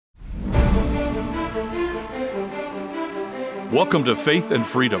Welcome to Faith and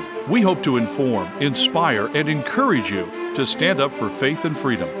Freedom. We hope to inform, inspire, and encourage you to stand up for faith and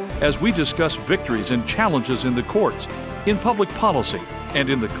freedom as we discuss victories and challenges in the courts, in public policy, and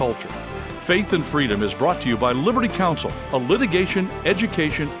in the culture. Faith and Freedom is brought to you by Liberty Counsel, a litigation,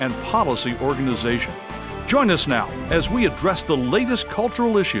 education, and policy organization. Join us now as we address the latest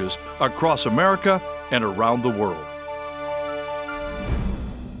cultural issues across America and around the world.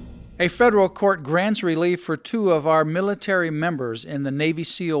 A federal court grants relief for two of our military members in the Navy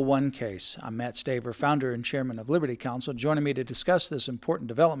SEAL 1 case. I'm Matt Staver, founder and chairman of Liberty Counsel. Joining me to discuss this important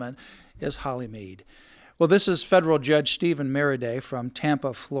development is Holly Mead. Well, this is federal Judge Stephen Meriday from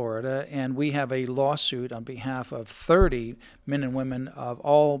Tampa, Florida, and we have a lawsuit on behalf of 30 men and women of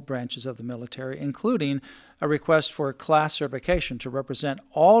all branches of the military, including a request for class certification to represent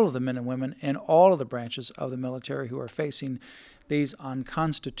all of the men and women in all of the branches of the military who are facing these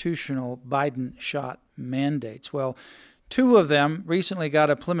unconstitutional Biden-shot mandates. Well, two of them recently got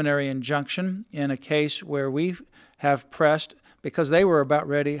a preliminary injunction in a case where we have pressed, because they were about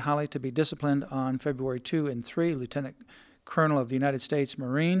ready, Holly, to be disciplined on February 2 and 3, Lieutenant Colonel of the United States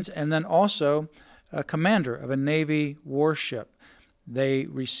Marines, and then also a commander of a Navy warship. They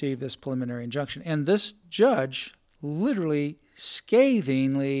received this preliminary injunction. And this judge literally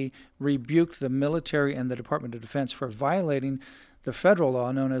scathingly rebuked the military and the Department of Defense for violating the federal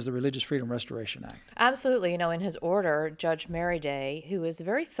law known as the Religious Freedom Restoration Act. Absolutely. In his order, Judge Meriday, who is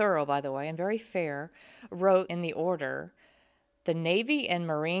very thorough, by the way, and very fair, wrote in the order, the Navy and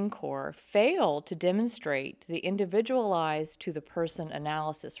Marine Corps failed to demonstrate the individualized to the person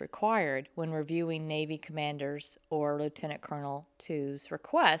analysis required when reviewing Navy Commanders or Lieutenant Colonel 2's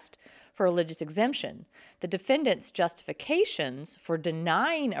request for religious exemption. The defendant's justifications for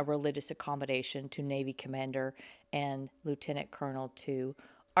denying a religious accommodation to Navy Commander and Lieutenant Colonel 2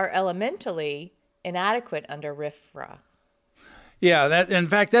 are elementally inadequate under RFRA. Yeah, in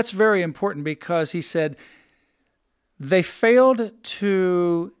fact, that's very important because he said they failed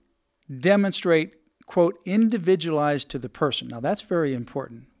to demonstrate, quote, individualized to the person. Now, that's very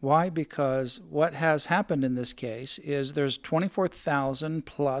important. Why? Because what has happened in this case is there's 24,000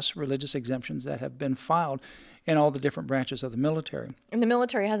 plus religious exemptions that have been filed in all the different branches of the military. And the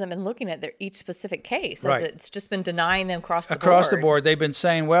military hasn't been looking at each specific case. Right. It's just been denying them across the board. Across the board. They've been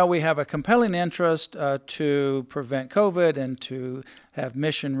saying, well, we have a compelling interest to prevent COVID and to have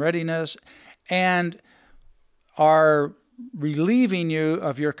mission readiness, and are relieving you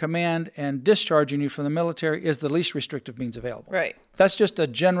of your command and discharging you from the military is the least restrictive means available. Right. That's just a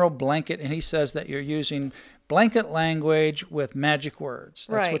general blanket, and he says that you're using blanket language with magic words.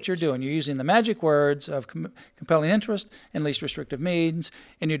 That's right. what you're doing. You're using the magic words of compelling interest and least restrictive means,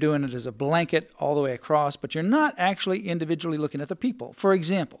 and you're doing it as a blanket all the way across, but you're not actually individually looking at the people. For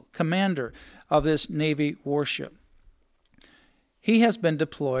example, commander of this Navy warship. He has been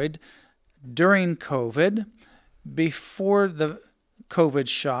deployed during COVID, before the COVID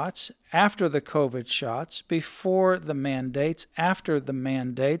shots, after the COVID shots, before the mandates, after the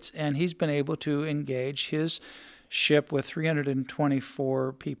mandates, and he's been able to engage his ship with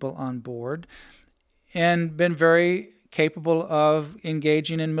 324 people on board and been very capable of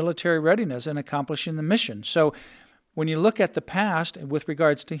engaging in military readiness and accomplishing the mission. So when you look at the past with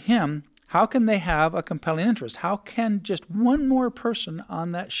regards to him, how can they have a compelling interest? How can just one more person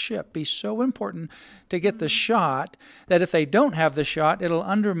on that ship be so important to get the shot that if they don't have the shot, it'll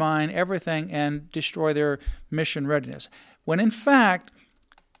undermine everything and destroy their mission readiness? When in fact,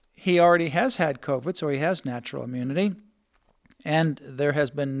 he already has had COVID, so he has natural immunity, and there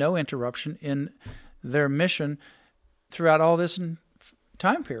has been no interruption in their mission throughout all this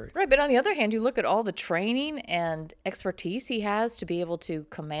time period. Right, but on the other hand, you look at all the training and expertise he has to be able to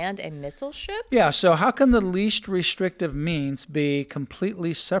command a missile ship. Yeah, so how can the least restrictive means be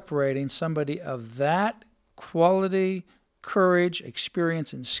completely separating somebody of that quality, courage,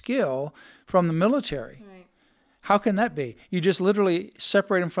 experience, and skill from the military? Right. How can that be? You just literally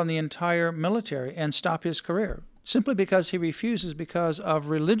separate him from the entire military and stop his career simply because he refuses, because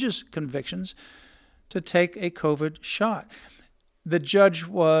of religious convictions, to take a COVID shot. The judge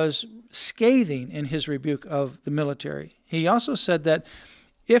was scathing in his rebuke of the military. He also said that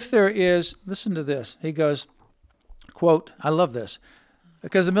if there is, listen to this, he goes, quote, I love this,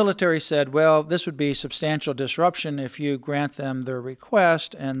 because the military said, well, this would be substantial disruption if you grant them their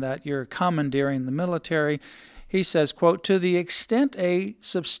request and that you're commandeering the military. He says, quote, to the extent a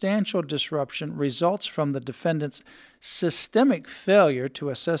substantial disruption results from the defendant's systemic failure to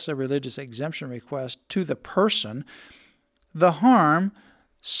assess a religious exemption request to the person, the harm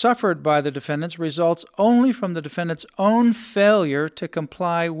suffered by the defendants results only from the defendant's own failure to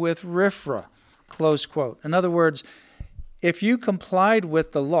comply with RFRA, close quote. In other words, if you complied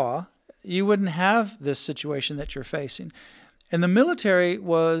with the law, you wouldn't have this situation that you're facing. And the military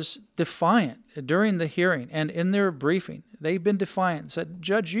was defiant during the hearing and in their briefing. They've been defiant and said,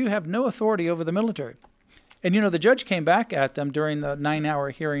 Judge, you have no authority over the military. And, the judge came back at them during the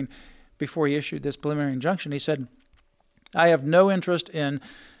 9-hour hearing before he issued this preliminary injunction. He said, I have no interest in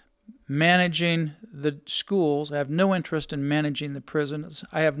managing the schools. I have no interest in managing the prisons.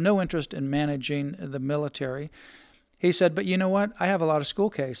 I have no interest in managing the military. He said, but you know what? I have a lot of school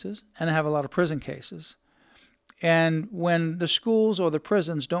cases and I have a lot of prison cases. And when the schools or the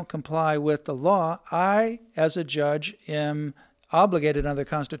prisons don't comply with the law, I, as a judge, am obligated under the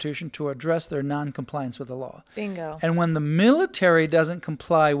Constitution to address their noncompliance with the law. Bingo. And when the military doesn't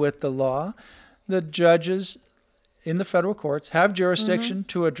comply with the law, the judges in the federal courts have jurisdiction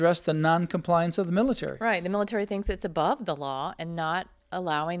to address the noncompliance of the military. Right. The military thinks it's above the law and not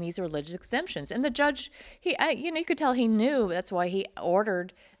allowing these religious exemptions. And the judge, you could tell he knew. That's why he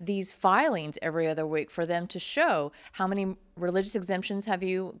ordered these filings every other week for them to show how many religious exemptions have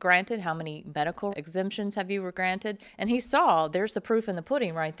you granted, how many medical exemptions have you granted. And he saw, there's the proof in the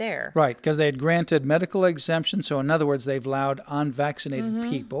pudding right there. Right, because they had granted medical exemptions. So in other words, they've allowed unvaccinated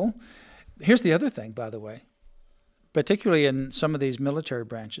people. Here's the other thing, by the way, particularly in some of these military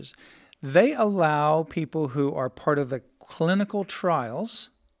branches. They allow people who are part of the clinical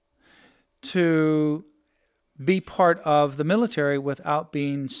trials to be part of the military without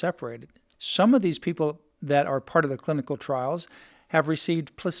being separated. Some of these people that are part of the clinical trials have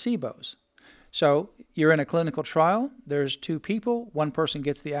received placebos. So you're in a clinical trial, there's two people, one person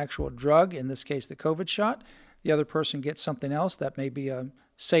gets the actual drug, in this case the COVID shot, the other person gets something else, that may be a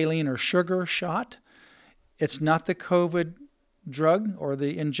saline or sugar shot. It's not the COVID drug or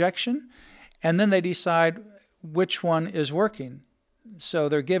the injection, and then they decide which one is working. So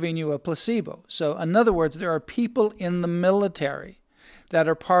they're giving you a placebo. So in other words, there are people in the military that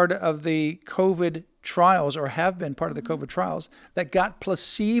are part of the COVID trials or have been part of the COVID trials that got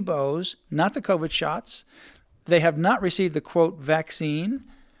placebos, not the COVID shots. They have not received the, quote, vaccine,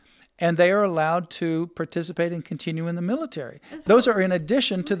 and they are allowed to participate and continue in the military. Those are in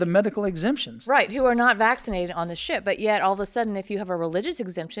addition to the medical exemptions. Right, who are not vaccinated on the ship, but yet all of a sudden, if you have a religious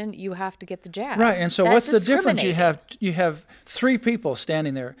exemption, you have to get the jab. Right, and so what's the difference? You have three people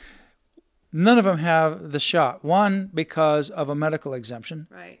standing there. None of them have the shot. One because of a medical exemption.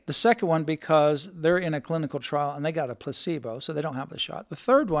 Right. The second one because they're in a clinical trial and they got a placebo, so they don't have the shot. The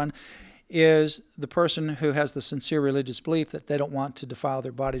third one is the person who has the sincere religious belief that they don't want to defile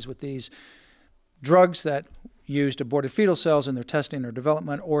their bodies with these drugs that used aborted fetal cells in their testing or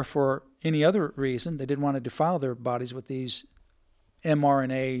development, or for any other reason, they didn't want to defile their bodies with these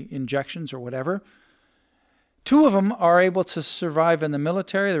mRNA injections or whatever. Two of them are able to survive in the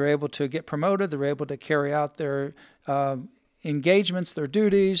military. They're able to get promoted. They're able to carry out their engagements, their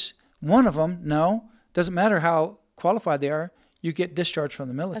duties. One of them, no, doesn't matter how qualified they are, you get discharged from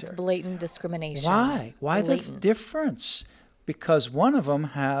the military. That's blatant discrimination. Why? Why the difference? Because one of them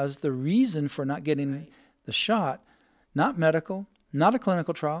has the reason for not getting the shot, not medical, not a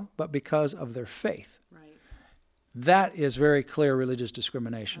clinical trial, but because of their faith. Right. That is very clear religious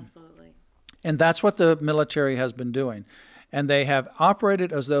discrimination. Absolutely. And that's what the military has been doing. And they have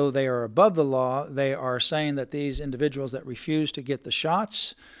operated as though they are above the law. They are saying that these individuals that refuse to get the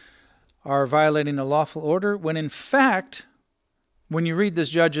shots are violating a lawful order, when in fact, when you read this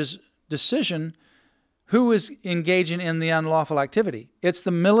judge's decision, who is engaging in the unlawful activity? It's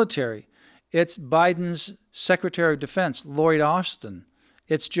the military. It's Biden's Secretary of Defense, Lloyd Austin.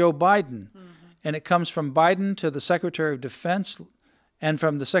 It's Joe Biden. Mm-hmm. And it comes from Biden to the Secretary of Defense, and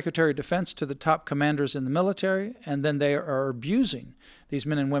from the Secretary of Defense to the top commanders in the military, and then they are abusing these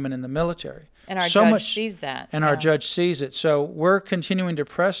men and women in the military. And our judge sees that. And our judge sees it. So we're continuing to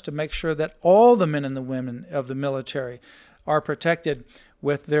press to make sure that all the men and the women of the military are protected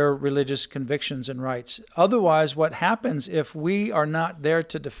with their religious convictions and rights. Otherwise, what happens if we are not there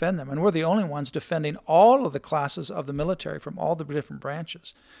to defend them, and we're the only ones defending all of the classes of the military from all the different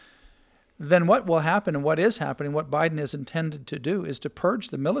branches, then what will happen, and what is happening, what Biden is intended to do, is to purge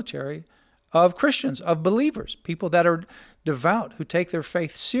the military of Christians, of believers, people that are devout, who take their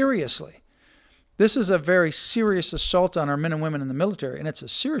faith seriously. This is a very serious assault on our men and women in the military, and it's a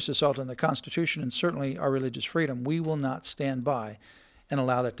serious assault on the Constitution and certainly our religious freedom. We will not stand by and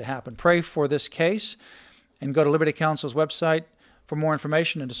allow that to happen. Pray for this case and go to Liberty Counsel's website for more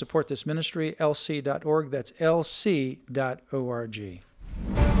information and to support this ministry, lc.org. That's lc.org.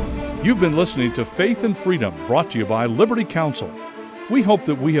 You've been listening to Faith and Freedom, brought to you by Liberty Counsel. We hope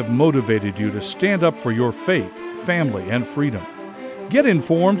that we have motivated you to stand up for your faith, family, and freedom. Get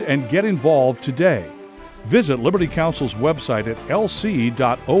informed and get involved today. Visit Liberty Counsel's website at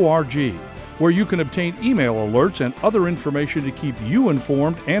lc.org, where you can obtain email alerts and other information to keep you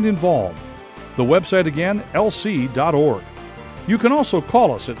informed and involved. The website again, lc.org. You can also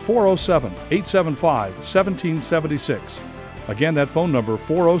call us at 407-875-1776. Again, that phone number,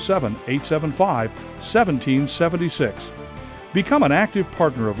 407-875-1776. Become an active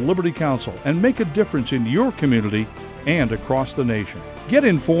partner of Liberty Counsel and make a difference in your community and across the nation. Get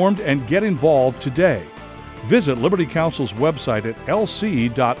informed and get involved today. Visit Liberty Counsel's website at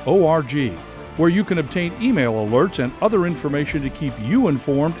lc.org, where you can obtain email alerts and other information to keep you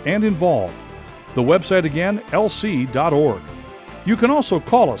informed and involved. The website again, lc.org. You can also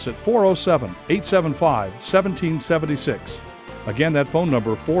call us at 407-875-1776. Again, that phone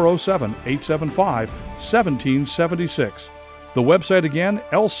number, 407-875-1776. The website again,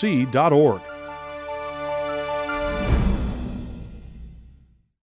 lc.org.